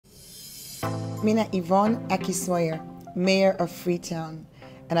Mina Yvonne Aki-Sawyerr, Mayor of Freetown,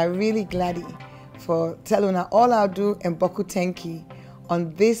 and I'm really glad for telling her all I'll do and Boku Tenki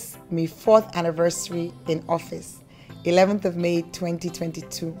on this my 4th anniversary in office, 11th of May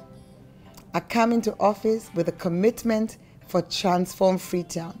 2022. I come into office with a commitment for transform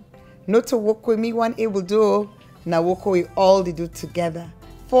Freetown. Not to work with me one able do, now work with all they do together.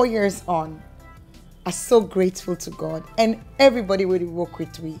 4 years on, I'm so grateful to God and everybody will work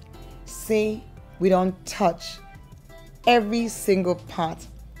with we. Say we don't touch every single part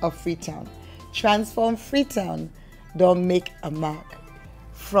of Freetown. Transform Freetown, don't make a mark.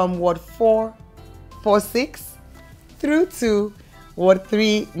 From Ward 446 through to Ward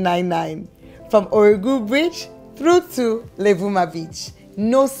 399. From Oregu Bridge through to Levuma Beach.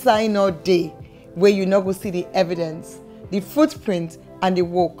 No sign or day where you not go see the evidence, the footprint and the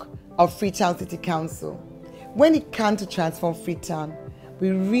work of Freetown City Council. When it comes to transform Freetown, we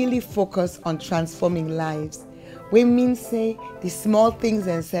really focus on transforming lives. We mean say the small things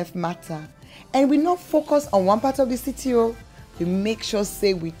themselves matter. And we not focus on one part of the city, we make sure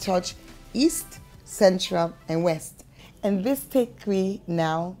say we touch East, Central and West. And this takes me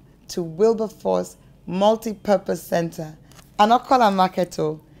now to Wilberforce Multi-Purpose Center. I not call a market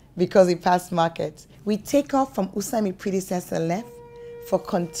because we pass market. We take off from Usami predecessor left for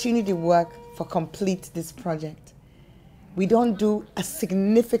continue the work for complete this project. We don't do a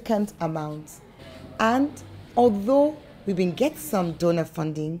significant amount. And although we've been get some donor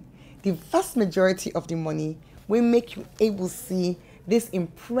funding, the vast majority of the money will make you able to see this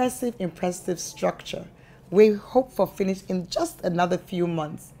impressive structure. We hope for finish in just another few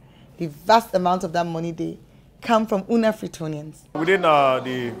months. The vast amount of that money they come from Una Freetonians. Within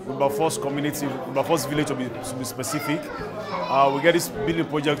the Wilberforce community, Wilberforce village to be specific, we get this building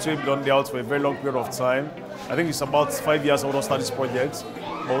project to be done there for a very long period of time. I think it's about 5 years we don't start this project,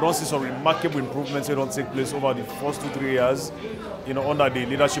 but we don't see some remarkable improvements that don't take place over the first 2-3 years, under the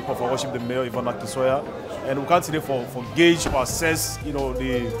leadership of our worship, the Mayor Yvonne Aki-Sawyerr. And we can't today for gauge or assess,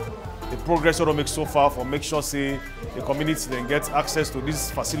 the progress we don't make so far, for make sure say the community then get access to this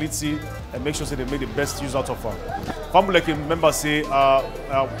facility and make sure say they make the best use out of it. Family like remember say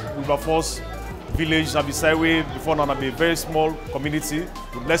Wilberforce village na beside way before now be a very small community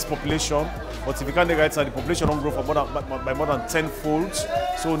with less population. But if you can't get the population don't grow by more than 10-fold.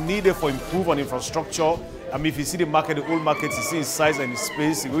 So needed for improve on infrastructure. I mean, if you see the market, the old market, you see its size and its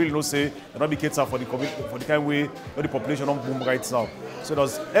space, you really know say you're not be catered for the kind of way where the population don't boom right now. So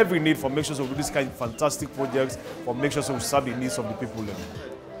there's every need for make sure so we do this kind of fantastic projects for make sure so we serve the needs of the people.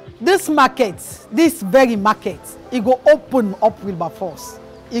 This market, this very market, it will open up Wilberforce.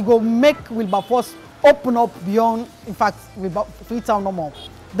 It will make Wilberforce open up beyond, in fact, Freetown no more.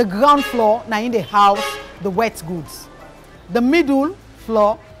 The ground floor, now in the house, the wet goods. The middle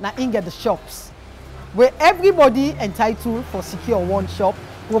floor, now in get the shops. Where everybody entitled for secure one shop,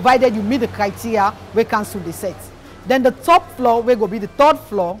 provided you meet the criteria, we cancel the set. Then the top floor, we go be the 3rd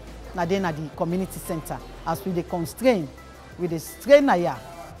floor, now then at the community center. As we the constrain, with the strain here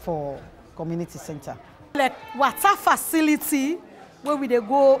for community center. Like water facility, where we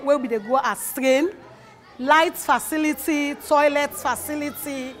go as strain, light facility, toilet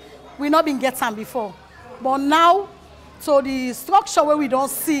facility, we not been get some before. But now, so the structure where we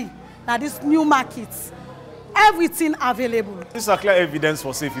don't see, now this new markets, everything available. This is a clear evidence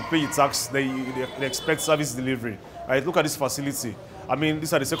for say if you pay your tax, they expect service delivery. Right, look at this facility. I mean,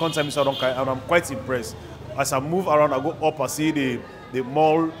 this is the second time and I'm quite impressed. As I move around, I go up, I see the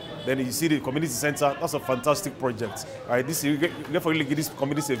mall, then you see the community center. That's a fantastic project. Right, this you really give this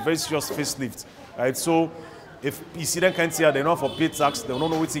community a very serious facelift. Right, so if you see them can't here, they don't have to pay tax, they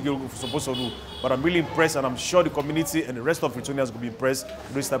don't know what they're supposed to do. But I'm really impressed, and I'm sure the community and the rest of Freetonians will be impressed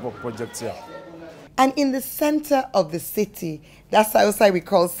with this type of projects here. And in the center of the city, that's outside we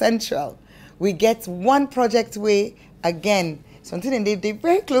call Central, we get one project way again. Something they're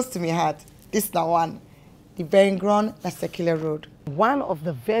very close to my heart. This now one, the Beringron, the Circular Road. One of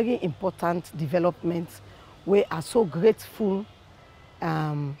the very important developments we are so grateful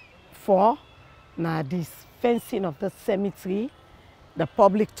for now this fencing of the cemetery, the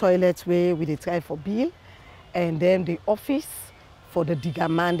public toilet where we try for bill, and then the office for the digger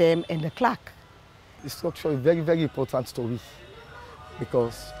man them and the clerk. The structure is very important to us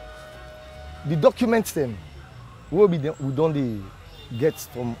because the documents them we don't get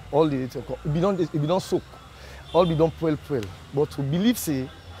from all the we don't soak, all we don't pull. But we believe say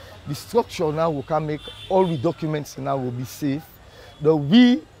the structure now we can make all the documents now will be safe. The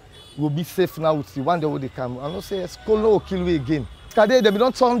we will be safe now with the one day they come. I don't say school will kill we again. Today they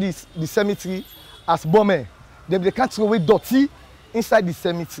don't turn the cemetery as bomber. They can't throw away dirty inside the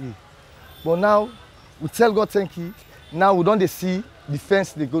cemetery. But now, we tell God thank you. Now we don't see the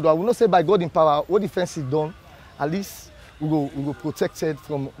fence they go down. We not say by God in power, what the fence is done, at least we go protected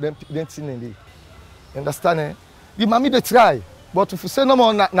from them things in there. Understand? Eh? The mommy they try, but if you say no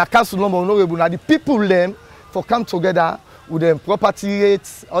more, na council no more, no able. Now the people them for come together with them property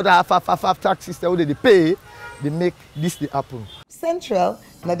rates, other half tax system they pay, they make this happen. Central,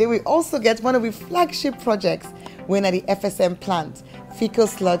 now they will also get one of the flagship projects when at the FSM plant, fecal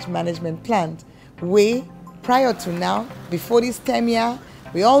sludge management plant, where prior to now, before this time year,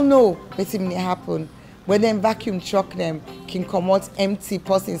 we all know what's going to happen. When them vacuum truck them can come out empty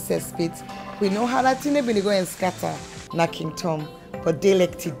post in cesspit. We know how that thing they go and scatter na King Tom. But day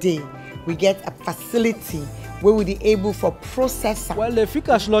like today, we get a facility where we be able for processing. Well, the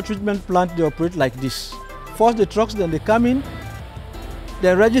fecal sludge treatment plant, they operate like this. First the trucks, then they come in,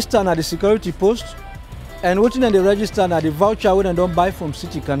 they register at the security post, and waiting and they register at the voucher when they don't buy from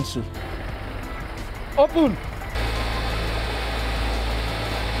city council. Open!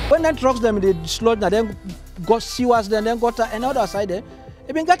 When they trucks them, they sludge, then got sewers, then got another side there,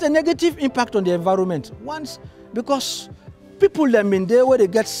 it been got a negative impact on the environment. Once, because people them in there where they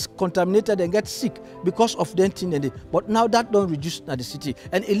get contaminated and get sick because of them thing, but now that don't reduce at the city.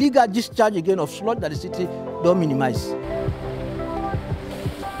 And illegal discharge again of sludge that the city don't minimize.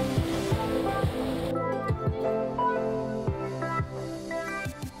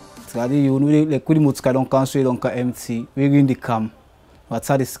 You know, like when the don't cancel, don't empty. We in the camp.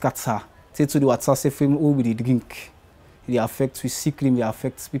 Water the scatter. Say to the water safe from all with the drink. It affects with sickness. It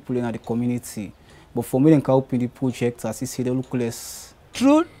affects people in the community. But for me, they can open the project as you see they look less.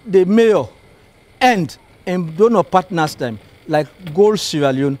 Through the mayor and donor partners time like Gold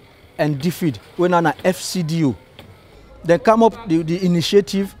Sierra Leone and DFID, when on a FCDU, they come up the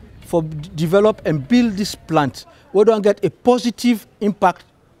initiative for develop and build this plant. We don't get a positive impact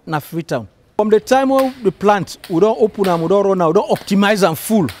na Freetown. From the time of the plant, we don't open them, we don't run out, we don't optimize them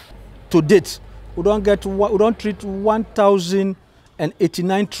full to date. We don't treat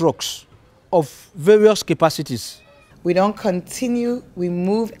 1,089 trucks of various capacities. We don't continue, we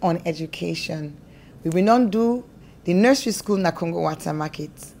move on education. We will not do the nursery school na Congo Water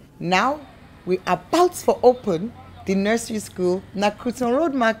Market. Now, we are about to open the nursery school na Cruton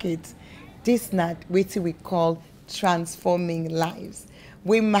Road Market. This not what we call transforming lives.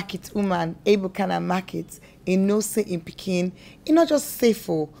 We market woman, able kind of market in no say in Pekin, in not just safe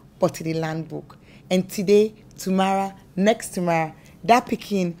but in the land book. And today, tomorrow, next tomorrow, that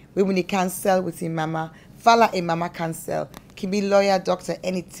Pekin, we when they can sell with him mama, fella a mama can sell, can be lawyer, doctor,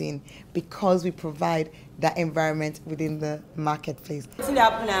 anything, because we provide that environment within the marketplace. What's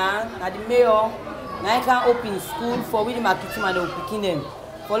happen now? The mayor, now can open school for we the market man will Pekin them.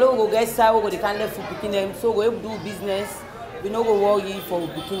 Follow go get side, we go the can left for Pekin them, so go do business. We no go worry for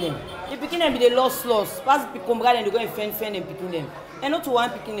picking them. The picking them be the loss. Pass the comrade and they go and fend and picking them. And not to one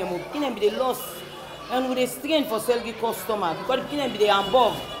picking them be the loss. And with the strain for selling customer because the picking them be the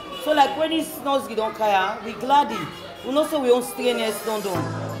hamburg. So like when this nose don't care, we glad it. We know so we own strainers don't do.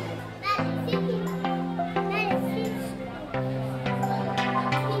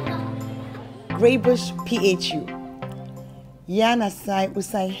 Greybush PHU. Yana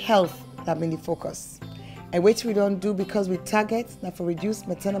Usai health that been the focus. And which we don't do because we target now for reduced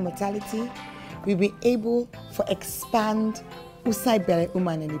maternal mortality, we be able to expand Usai Bele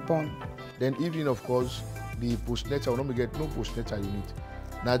Woman and the born. Then even of course the postnatal, we don't get no postnatal unit.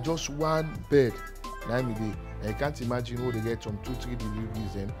 Now just one bed, now me day. I can't imagine how they get some 2-3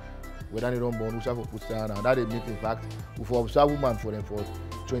 deliveries then. Whether they don't born, we have to put down now. That they make in fact, we for observe woman for them for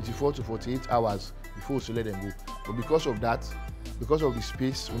 24 to 48 hours before we let them go. But because of that, because of the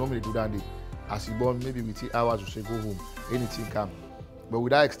space, we normally do that day. As he born, maybe within hours we say go home, anything come. But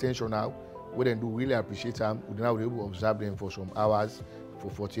with that extension now, we then do really appreciate them. We now be able to observe them for some hours,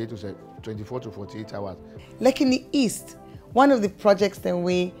 for 24 to 48 hours. Like in the East, one of the projects that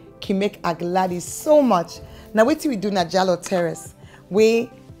we can make Agladi so much. Now what we do in Jalo Terrace, where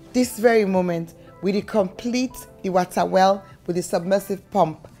this very moment we complete the water well with the submersive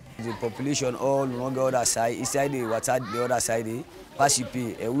pump. The population all on the other side, inside the water the other side.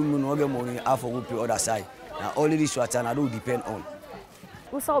 Pay, and we no get money half of the other side. Now only this water I don't depend on.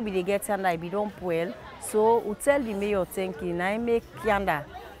 We saw we get yanda we don't well, so we tell the mayor thinking I make yanda.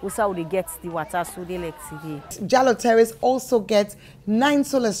 We saw we get the water so they like today. Jalo Terrace also gets 9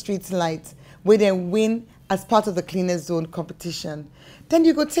 solar street lights, where they win as part of the cleanest zone competition. Then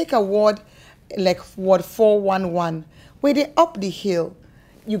you go take a ward like Ward 411, where they up the hill.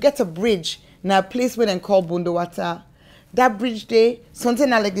 You get a bridge now a place where they call Bundowata. That bridge there, something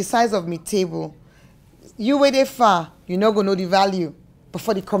like the size of my table. You where they far, you're not going to know the value. But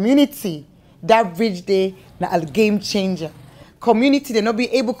for the community, that bridge day na a game changer. Community they not be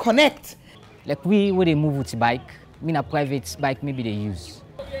able to connect. Like we where they move with bike, mean a private bike maybe they use.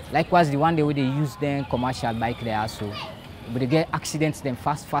 Likewise the one day where they use then commercial bike there also. But they get accidents then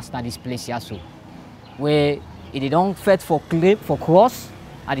fast at this place also. Where if they don't fit for cross,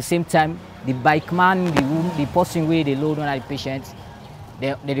 at the same time the bike man, the person where they load on the patient,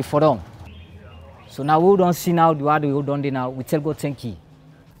 they fall down. So now we don't see now the way we done now, we tell God thank you.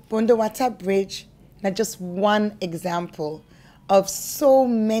 Bondo Water Bridge, not just one example of so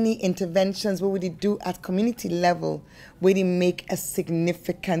many interventions what we do at community level where they make a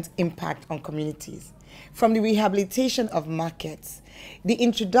significant impact on communities. From the rehabilitation of markets, the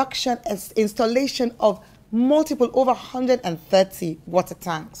introduction and installation of multiple over 130 water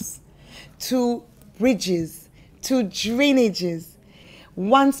tanks, to bridges, to drainages.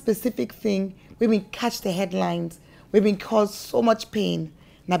 One specific thing we've been catch the headlines, we've been caused so much pain,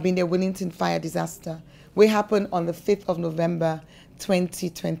 not been the Wellington fire disaster. We happened on the 5th of November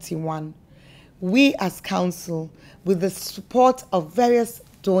 2021. We as council, with the support of various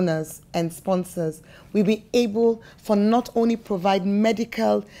donors and sponsors, we'll be able for not only provide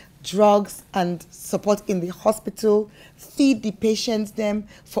medical, drugs and support in the hospital, feed the patients them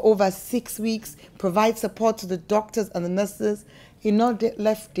for over 6 weeks, provide support to the doctors and the nurses. You know, the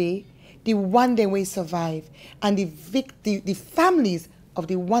left day, the one day we survive, and the families of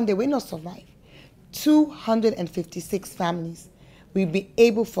the one day we not survive. 256 families will be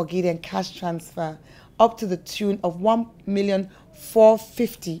able to get a cash transfer up to the tune of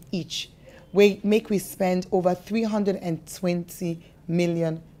 1,450,000 each. We spend over 320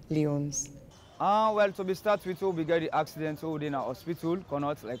 million leons. Well, to be start with, we get the accident in a hospital,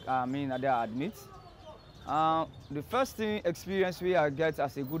 cannot they are admit. The first thing experience we get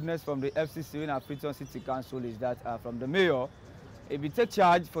as a goodness from the FCC in our Freetown City Council is that from the mayor, he will take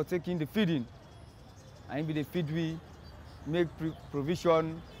charge for taking the feeding. And be the feed we make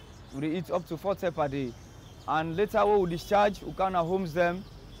provision, we eat up to 40 per day. And later we will discharge, we can homes them.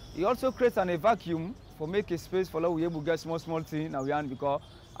 He also creates a vacuum for make a space for we able to get small things now because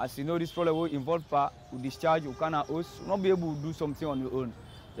as you know this problem will involve we discharge, you can host, not be able to do something on your own.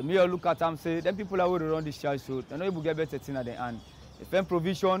 The mayor look at them and say, them people are going to run discharge, so they're not able to get better thing at the end. If any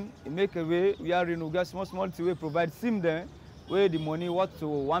provision, you make a way, we are in get small things, we provide SIM there, where the money worth to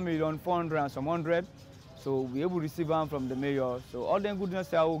 1,400,000 and some 100. So we able to receive them from the mayor. So all the goodness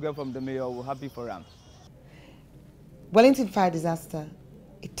that we get from the mayor, we're happy for them. Wellington fire disaster,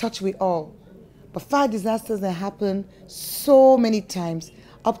 it touched we all. But fire disasters that happen so many times,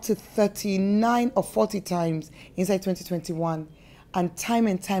 up to 39 or 40 times inside 2021. And time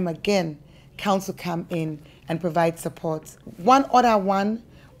again, council come in and provide support. One other one,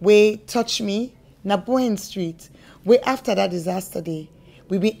 where touch me, na Bowen Street, where after that disaster day,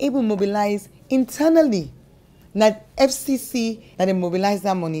 we be able to mobilize internally. Na FCC, that they mobilize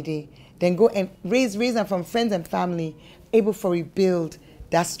that money day, then go and raise them from friends and family, able for rebuild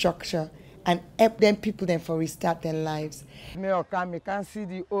that structure and help them people then for restart their lives. Mayor come, you can see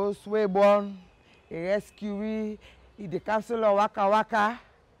the host way born, a rescue, the councillor waka.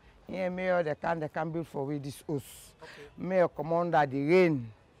 Yeah, mayor they can build for we this host. Okay. Mayor come under the rain,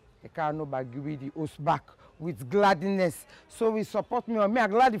 they can no but give the host back with gladness. So we support me. I'm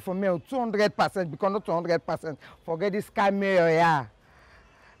glad for me 200% because not 200%. Forget this guy mayor, yeah.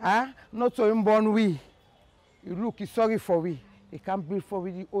 Not so born we. You look, he's sorry for we. He can't build for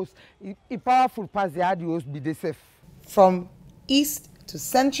we the host. He powerful pass the host be the safe. From east to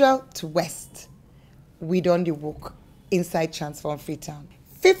central to west, we done the work inside Transform Freetown.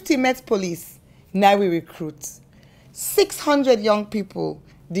 50 Met Police, now we recruit. 600 young people,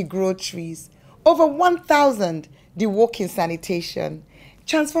 they grow trees. Over 1,000, they work in sanitation.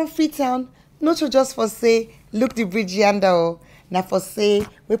 Transform Freetown, not just for say, look the bridge yonder, now for say,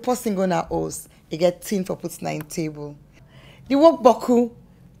 we posting on our house, you get tin for putting in table. The work Boku,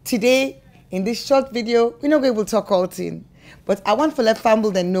 today, in this short video, we're not able to talk all thing. But I want to let family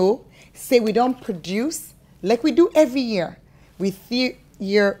them know, say we don't produce, like we do every year, with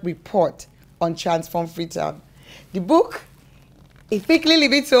 3-year report on Transform Freetown. The book, if quickly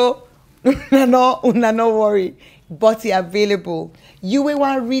leave it so, no worry, but it's available. You will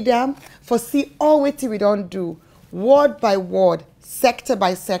want to read them for see all what we don't do, word by word, sector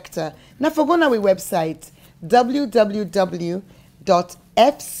by sector. Now for go on our website,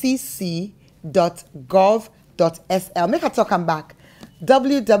 www.fcc.gov.sl. Make a talk and back.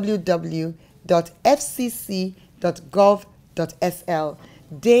 www.fcc.gov.sl.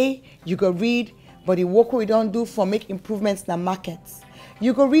 There you go read, but the work we don't do for make improvements in the markets.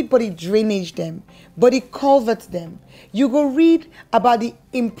 You go read body drainage them, body culvert them. You go read about the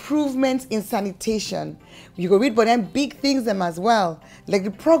improvements in sanitation. You go read about them big things them as well, like the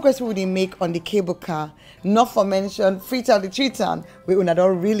progress we would make on the cable car. Not for mention Freetown, the Freetown, we would not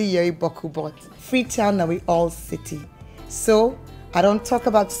really hear boku but Freetown now we all city. So I don't talk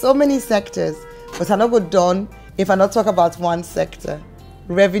about so many sectors, but I not go done if I not talk about one sector,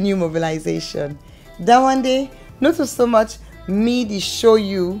 revenue mobilization. That one day, not so much me to show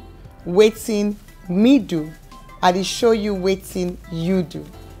you waiting me do, I to show you waiting you do.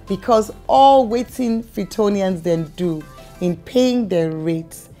 Because all waiting Freetonians then do in paying their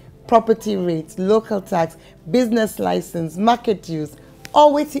rates, property rates, local tax, business license, market use,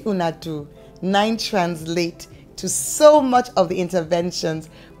 all waiting una do, 9 translate to so much of the interventions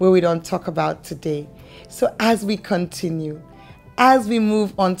where we don't talk about today. So as we continue, as we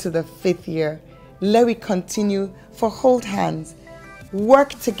move on to the 5th year, let we continue for hold hands, work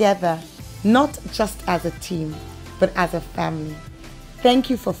together, not just as a team, but as a family. Thank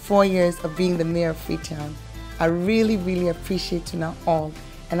you for 4 years of being the mayor of Freetown. I really, really appreciate you now all,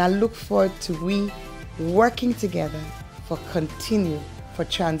 and I look forward to we working together for continue for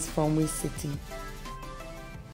transform we city.